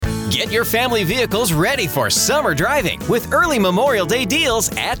Get your family vehicles ready for summer driving with early Memorial Day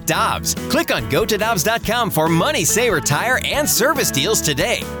deals at Dobbs. Click on GoToDobbs.com for money saver tire and service deals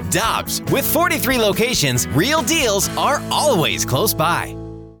today. Dobbs, with 43 locations, real deals are always close by.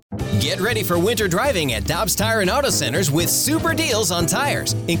 Get ready for winter driving at Dobbs Tire and Auto Centers with super deals on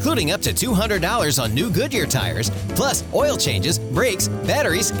tires, including up to $200 on new Goodyear tires, plus oil changes, brakes,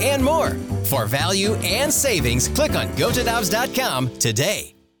 batteries, and more. For value and savings, click on GoToDobbs.com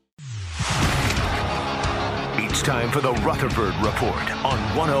today. It's time for the Rutherford Report on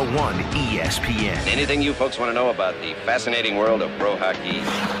 101 ESPN. Anything you folks want to know about the fascinating world of pro hockey,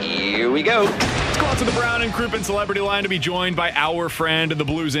 here we go. Let's go out to the Brown and Crouppen Celebrity Line to be joined by our friend, the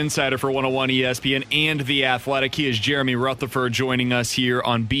Blues insider for 101 ESPN and The Athletic. He is Jeremy Rutherford joining us here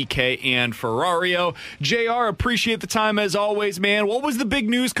on BK and Ferrario. JR, appreciate the time as always, man. What was the big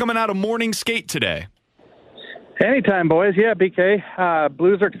news coming out of morning skate today? Anytime, boys. Yeah, BK.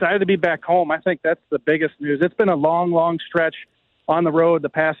 Blues are excited to be back home. I think that's the biggest news. It's been a long stretch on the road the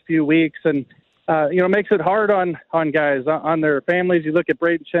past few weeks, and makes it hard on guys, on their families. You look at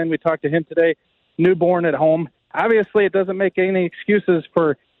Brayden Schenn. We talked to him today, newborn at home. Obviously, it doesn't make any excuses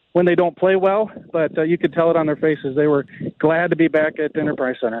for when they don't play well, but you could tell it on their faces. They were glad to be back at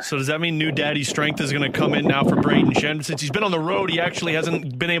Enterprise Center. So does that mean new daddy strength is going to come in now for Brayden Schenn? Since he's been on the road, he actually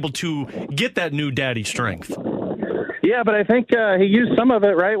hasn't been able to get that new daddy strength. Yeah, but I think he used some of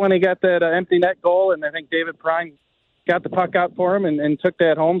it, right, when he got that empty net goal, and I think David Prime got the puck out for him and took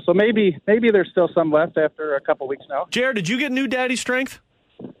that home. So maybe there's still some left after a couple weeks now. Jared, did you get new daddy strength?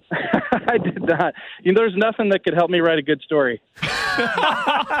 I did not. There's nothing that could help me write a good story.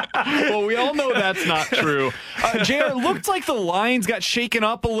 Well, we all know that's not true. JR, it looked like the lines got shaken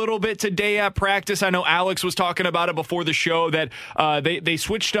up a little bit today at practice. I know Alex was talking about it before the show that they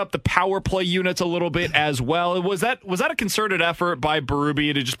switched up the power play units a little bit as well. Was that a concerted effort by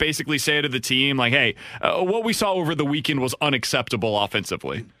Berube to just basically say to the team, like, hey, what we saw over the weekend was unacceptable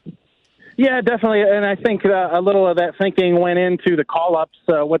offensively? Yeah, definitely, and I think a little of that thinking went into the call-ups,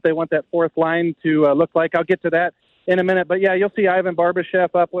 what they want that fourth line to look like. I'll get to that in a minute, but yeah, you'll see Ivan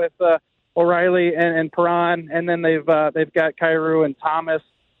Barbashev up with O'Reilly and Perron, and then they've got Kyrou and Thomas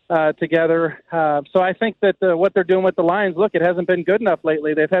together. So I think that what they're doing with the lines, look, it hasn't been good enough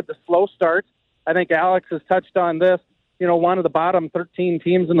lately. They've had the slow starts. I think Alex has touched on this. One of the bottom 13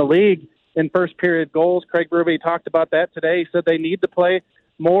 teams in the league in first-period goals. Craig Berube talked about that today. He said they need to play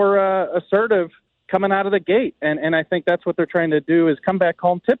more assertive coming out of the gate. And I think that's what they're trying to do is come back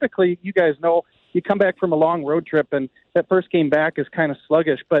home. Typically, you guys know, you come back from a long road trip and that first game back is kind of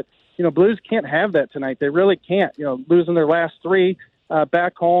sluggish. But, Blues can't have that tonight. They really can't. Losing their last three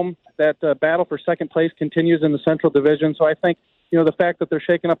back home, that battle for second place continues in the Central Division. So I think, the fact that they're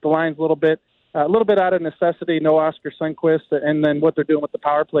shaking up the lines a little bit out of necessity, no Oscar Sundqvist, and then what they're doing with the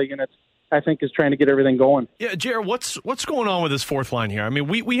power play units, I think, is trying to get everything going. Yeah, Jared, what's going on with this fourth line here? I mean,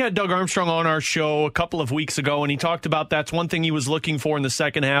 we had Doug Armstrong on our show a couple of weeks ago, and he talked about that's one thing he was looking for in the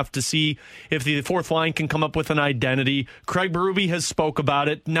second half to see if the fourth line can come up with an identity. Craig Berube has spoke about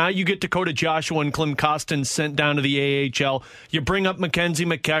it. Now you get Dakota Joshua and Klim Kostin sent down to the AHL. You bring up Mackenzie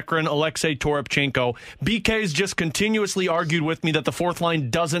McEachran, Alexei Toropchenko. BK's just continuously argued with me that the fourth line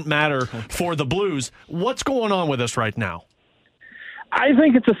doesn't matter for the Blues. What's going on with us right now? I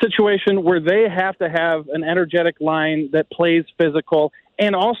think it's a situation where they have to have an energetic line that plays physical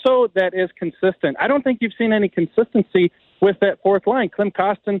and also that is consistent. I don't think you've seen any consistency with that fourth line. Klim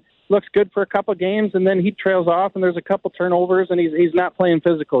Kostin looks good for a couple games, and then he trails off, and there's a couple turnovers, and he's not playing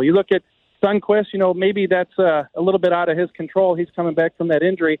physical. You look at Sundqvist, maybe that's a little bit out of his control. He's coming back from that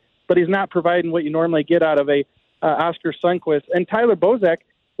injury, but he's not providing what you normally get out of a Oscar Sundqvist. And Tyler Bozak,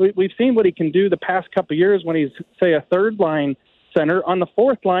 we've seen what he can do the past couple years when he's, say, a third-line center. On the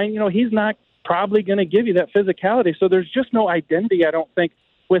fourth line, he's not probably going to give you that physicality. So there's just no identity, I don't think,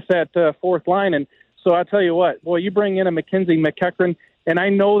 with that fourth line. And so I'll tell you what, boy, you bring in a Mackenzie McEachran, and I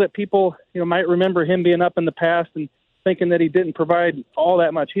know that people, might remember him being up in the past and thinking that he didn't provide all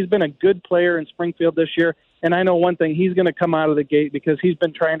that much. He's been a good player in Springfield this year, and I know one thing, he's going to come out of the gate because he's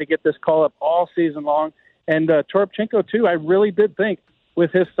been trying to get this call up all season long. And Toropchenko, too, I really did think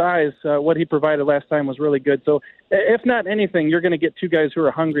with his size, what he provided last time was really good. So if not anything, you're going to get two guys who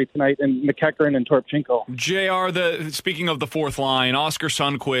are hungry tonight, in McEachran and Toropchenko. JR, speaking of the fourth line, Oscar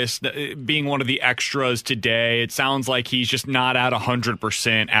Sundqvist being one of the extras today, it sounds like he's just not at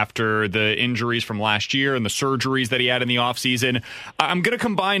 100% after the injuries from last year and the surgeries that he had in the offseason. I'm going to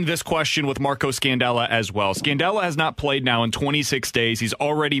combine this question with Marco Scandella as well. Scandella has not played now in 26 days. He's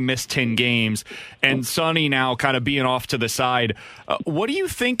already missed 10 games, and Sonny now kind of being off to the side. What do you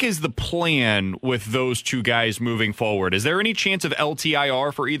think is the plan with those two guys moving moving forward. Is there any chance of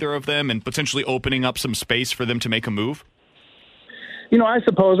LTIR for either of them and potentially opening up some space for them to make a move? I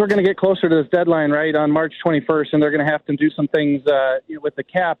suppose we're going to get closer to this deadline, right, on March 21st, and they're going to have to do some things with the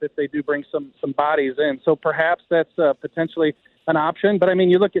cap if they do bring some bodies in. So perhaps that's potentially an option. But,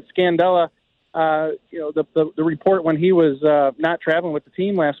 you look at Scandella, the report when he was not traveling with the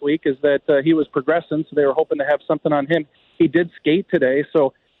team last week is that he was progressing, so they were hoping to have something on him. He did skate today,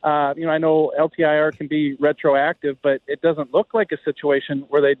 so, I know LTIR can be retroactive, but it doesn't look like a situation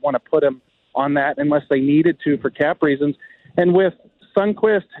where they'd want to put him on that unless they needed to for cap reasons. And with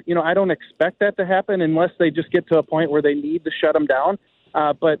Sundqvist, I don't expect that to happen unless they just get to a point where they need to shut him down.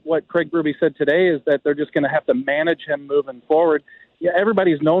 But what Craig Berube said today is that they're just going to have to manage him moving forward. Yeah,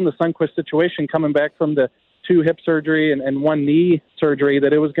 everybody's known the Sundqvist situation coming back from the 2 hip surgery and 1 knee surgery,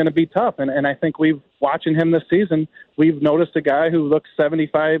 that it was going to be tough. And I think watching him this season, we've noticed a guy who looks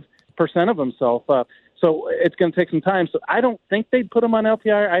 75% of himself. So it's going to take some time. So I don't think they'd put him on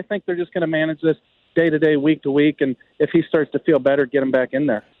LTIR. I think they're just going to manage this day-to-day, week-to-week, and if he starts to feel better, get him back in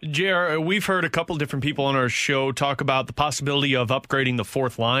there. JR, we've heard a couple different people on our show talk about the possibility of upgrading the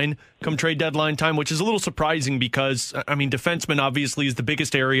fourth line come trade deadline time, which is a little surprising because, defenseman obviously is the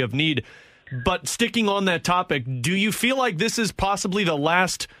biggest area of need. But sticking on that topic, do you feel like this is possibly the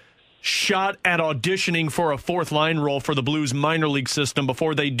last shot at auditioning for a fourth line role for the Blues minor league system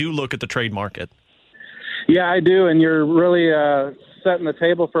before they do look at the trade market? Yeah, I do, and you're really setting the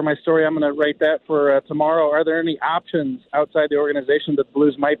table for my story. I'm going to write that for tomorrow. Are there any options outside the organization that the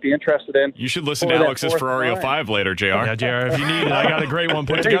Blues might be interested in? You should listen to Alex's Ferrario 5 later, JR. Yeah, JR, if you need it, I got a great one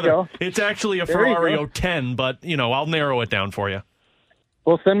put together. It's actually a Ferrario 10, but, I'll narrow it down for you.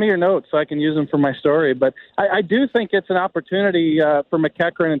 Well, send me your notes so I can use them for my story. But I do think it's an opportunity for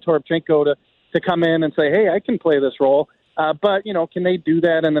McEachran and Toropchenko to come in and say, hey, I can play this role. But, can they do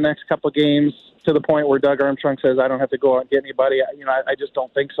that in the next couple of games to the point where Doug Armstrong says, I don't have to go out and get anybody? I just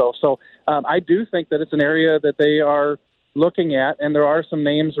don't think so. So I do think that it's an area that they are looking at, and there are some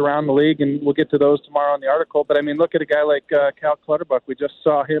names around the league, and we'll get to those tomorrow in the article. But, look at a guy like Cal Clutterbuck. We just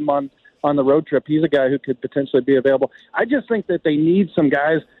saw him on the road trip. He's a guy who could potentially be available. I just think that they need some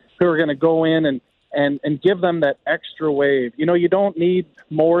guys who are going to go in and give them that extra wave. You don't need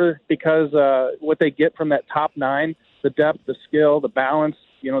more because what they get from that top 9, the depth, the skill, the balance,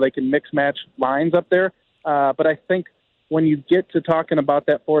 they can mix match lines up there. But I think when you get to talking about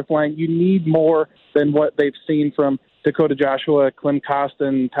that fourth line, you need more than what they've seen from Dakota Joshua, Klim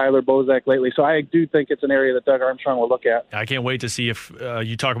Kostin, Tyler Bozak lately. So I do think it's an area that Doug Armstrong will look at. I can't wait to see if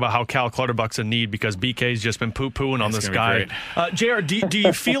you talk about how Cal Clutterbuck's in need, because BK's just been poo-pooing on this guy. JR, do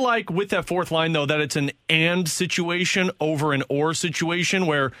you feel like with that fourth line, though, that it's an and situation over an or situation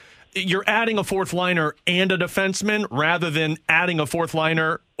where you're adding a fourth liner and a defenseman rather than adding a fourth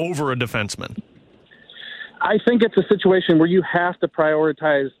liner over a defenseman? I think it's a situation where you have to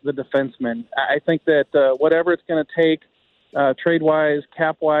prioritize the defenseman. I think that whatever it's going to take, trade-wise,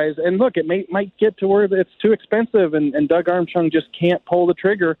 cap-wise, and look, it might get to where it's too expensive and Doug Armstrong just can't pull the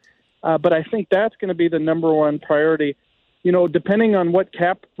trigger. But I think that's going to be the number one priority. Depending on what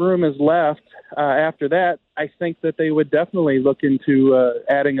cap room is left after that, I think that they would definitely look into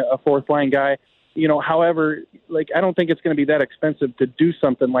adding a fourth-line guy. However, I don't think it's going to be that expensive to do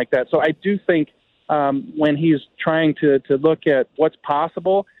something like that. So I do think when he's trying to look at what's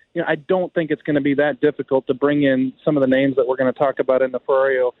possible, I don't think it's going to be that difficult to bring in some of the names that we're going to talk about in the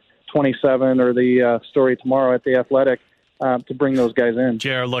Ferrario 27 or the story tomorrow at The Athletic. To bring those guys in.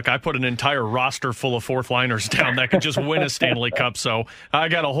 JR, look, I put an entire roster full of fourth liners down that could just win a Stanley Cup, so I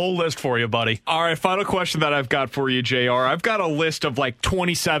got a whole list for you, buddy. All right, final question that I've got for you, JR. I've got a list of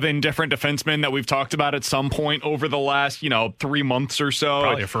 27 different defensemen that we've talked about at some point over the last, 3 months or so.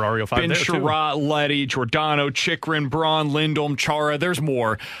 Probably a Ferrario 5 Ben there, too. Sherratt, Leddy, Giordano, Chychrun, Braun, Lindholm, Chara. There's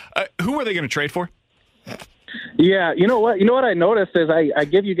more. Who are they going to trade for? Yeah, you know what I noticed is I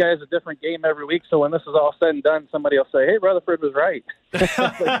give you guys a different game every week, so when this is all said and done, somebody will say, hey, Rutherford was right.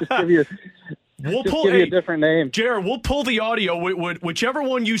 Just give you a different name. Jared, we'll pull the audio, whichever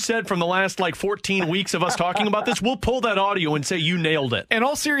one you said from the last 14 weeks of us talking about this, we'll pull that audio and say you nailed it. In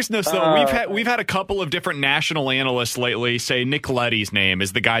all seriousness, though, we've had a couple of different national analysts lately say Nick Leddy's name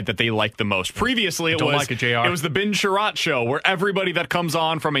is the guy that they like the most. Previously, it was the Ben Sherratt show, where everybody that comes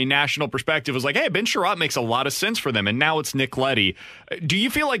on from a national perspective was like, hey, Ben Sherratt makes a lot of sense for them, and now it's Nick Leddy. Do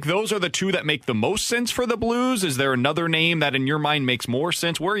you feel like those are the two that make the most sense for the Blues? Is there another name that in your mind makes more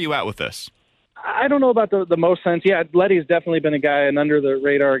sense? Where are you at with this? I don't know about the most sense. Yeah, Leddy's definitely been a guy, an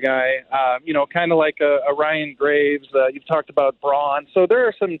under-the-radar guy, kind of like a Ryan Graves. You've talked about Braun. So there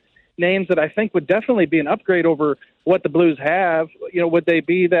are some names that I think would definitely be an upgrade over what the Blues have. Would they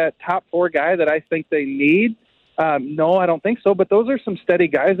be that top 4 guy that I think they need? No, I don't think so. But those are some steady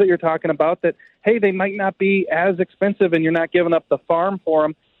guys that you're talking about that, hey, they might not be as expensive and you're not giving up the farm for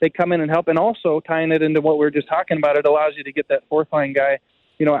them. They come in and help. And also tying it into what we were just talking about, it allows you to get that fourth line guy,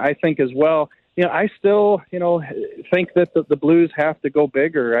 I think as well. I still, think that the Blues have to go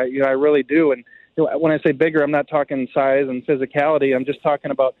bigger. I really do. And when I say bigger, I'm not talking size and physicality. I'm just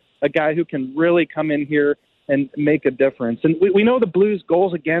talking about a guy who can really come in here and make a difference. And we know the Blues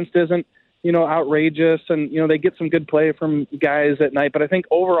goals against isn't, outrageous, and, they get some good play from guys at night. But I think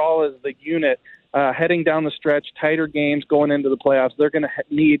overall as the unit, heading down the stretch, tighter games going into the playoffs, they're going to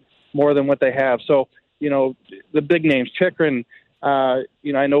need more than what they have. So, the big names, Chychrun, I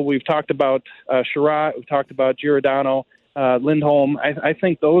know we've talked about Sherratt, we've talked about Giordano, Lindholm. I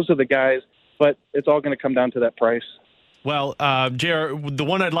think those are the guys, but it's all going to come down to that price. Well, JR, the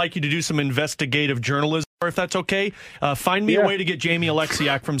one I'd like you to do some investigative journalism, if that's okay. Find me a way to get Jamie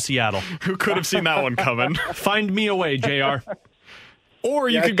Alexiak from Seattle. Who could have seen that one coming? Find me a way, JR. Or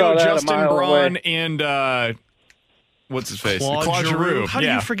you could go Justin Braun and what's his face? Claude Giroux. How do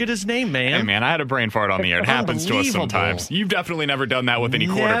you forget his name, man? Hey, man, I had a brain fart on the air. It happens to us sometimes. You've definitely never done that with any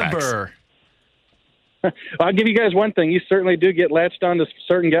quarterbacks. Never. I'll give you guys one thing. You certainly do get latched on to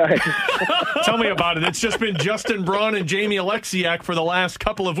certain guys. Tell me about it. It's just been Justin Braun and Jamie Alexiak for the last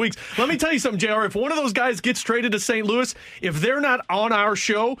couple of weeks. Let me tell you something, JR. If one of those guys gets traded to St. Louis, if they're not on our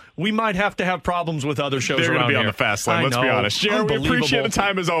show, we might have to have problems with other shows they're around be here. On the fast lane, let's be honest. JR, we appreciate the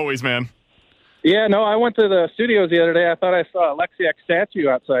time as always, man. Yeah, no, I went to the studios the other day. I thought I saw Alexiak's statue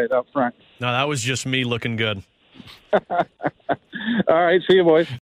out front. No, that was just me looking good. All right, see you, boys.